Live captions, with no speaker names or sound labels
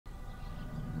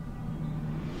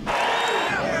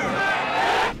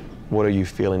what are you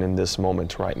feeling in this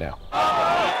moment right now?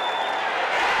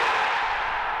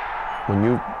 When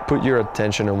you put your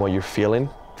attention on what you're feeling,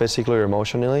 physically or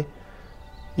emotionally,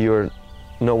 you're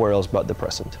nowhere else but the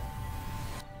present.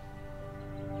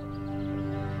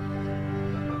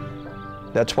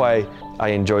 That's why I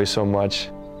enjoy so much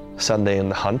Sunday in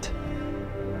the hunt,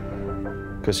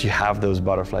 because you have those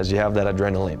butterflies, you have that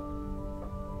adrenaline,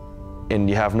 and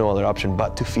you have no other option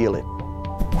but to feel it.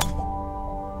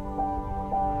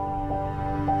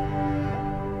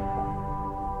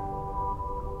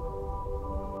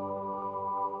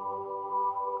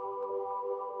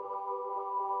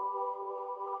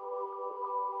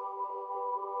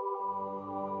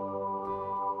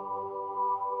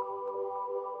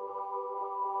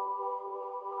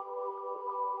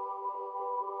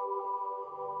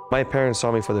 My parents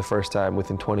saw me for the first time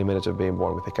within 20 minutes of being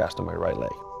born with a cast on my right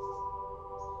leg.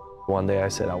 One day I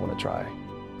said, I want to try,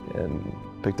 and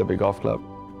picked up a golf club.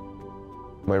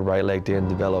 My right leg didn't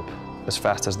develop as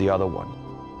fast as the other one.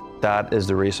 That is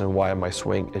the reason why my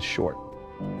swing is short.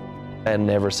 I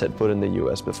never set foot in the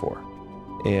US before.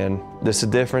 And there's a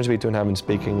difference between having to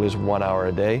speak English 1 hour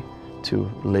a day to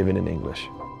living in English.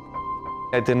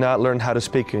 I did not learn how to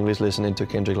speak English listening to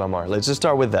Kendrick Lamar. Let's just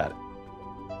start with that.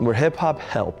 Where hip-hop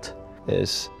helped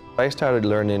is I started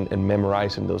learning and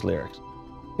memorizing those lyrics.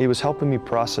 It was helping me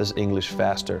process English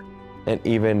faster and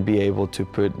even be able to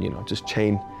put, just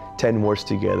chain 10 words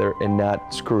together and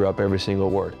not screw up every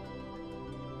single word.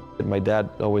 My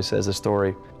dad always says the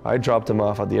story. I dropped him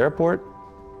off at the airport.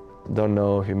 Don't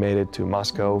know if he made it to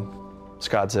Moscow,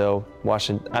 Scottsdale,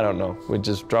 Washington, I don't know. We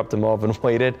just dropped him off and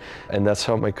waited, and that's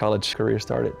how my college career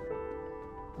started.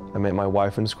 I met my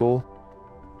wife in school.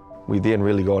 We didn't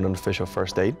really go on an official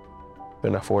first date.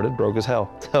 Couldn't afford it, broke as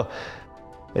hell.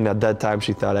 And at that time,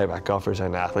 she thought, hey, golfers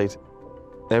and athletes.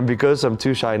 And because I'm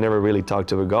too shy, I never really talked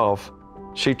to her golf,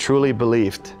 she truly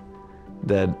believed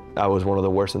that I was one of the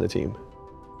worst on the team.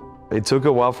 It took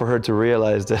a while for her to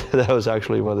realize that I was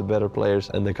actually one of the better players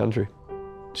in the country.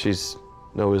 She's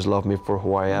always loved me for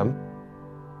who I am.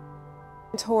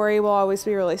 Torrey will always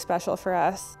be really special for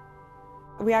us.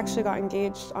 We actually got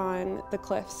engaged on the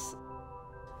cliffs,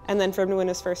 and then for him to win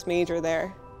his first major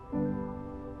there.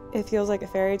 It feels like a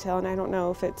fairy tale, and I don't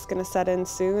know if it's going to set in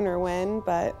soon or when,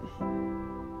 but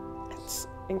it's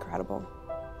incredible.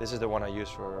 This is the one I use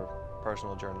for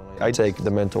personal journaling. I take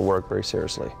the mental work very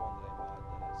seriously.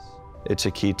 It's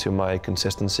a key to my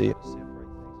consistency.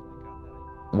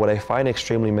 What I find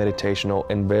extremely meditational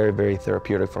and very, very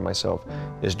therapeutic for myself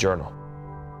is journal.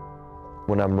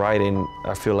 When I'm writing,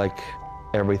 I feel like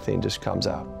everything just comes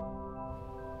out.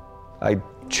 I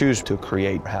choose to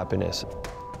create happiness.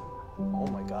 Oh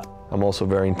my God. I'm also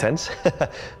very intense,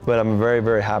 but I'm a very,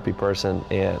 very happy person,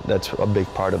 and that's a big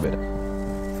part of it.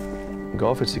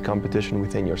 Golf is a competition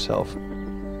within yourself.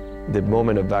 The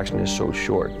moment of action is so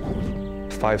short.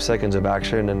 5 seconds of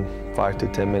action and 5 to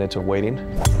 10 minutes of waiting.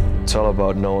 It's all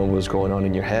about knowing what's going on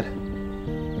in your head.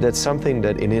 That's something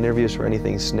that in interviews or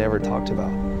anything is never talked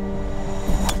about.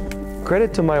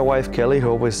 Credit to my wife, Kelly, who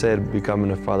always said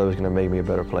becoming a father was going to make me a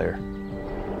better player.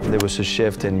 There was a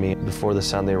shift in me before the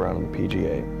Sunday round on the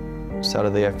PGA.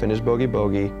 Saturday, I finished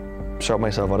bogey, shot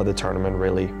myself out of the tournament,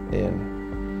 really,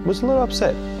 and was a little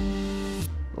upset.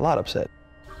 A lot upset.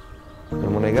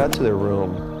 And when I got to the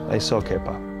room, I saw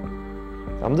Kepa.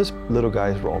 I'm this little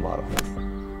guy's role model.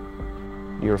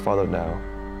 You're a father now,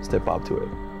 step up to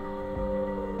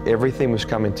it. Everything was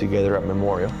coming together at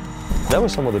Memorial. That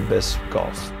was some of the best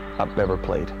golf I've ever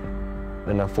played.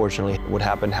 And unfortunately, what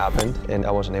happened, and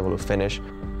I wasn't able to finish.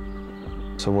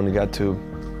 So when we got to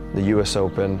the US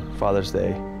Open, Father's Day,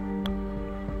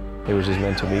 it was just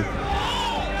meant to be.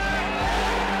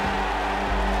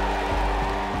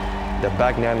 The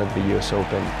back nine at the US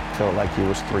Open felt like it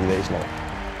was 3 days long,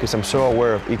 because I'm so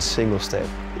aware of each single step,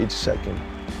 each second.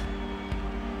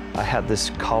 I had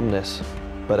this calmness,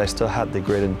 but I still had the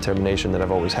grit and determination that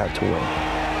I've always had to win.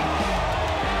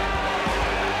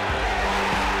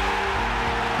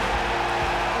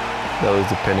 That was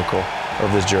the pinnacle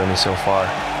of this journey so far.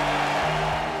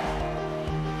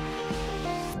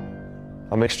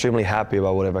 I'm extremely happy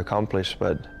about what I've accomplished,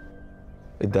 but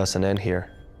it doesn't end here.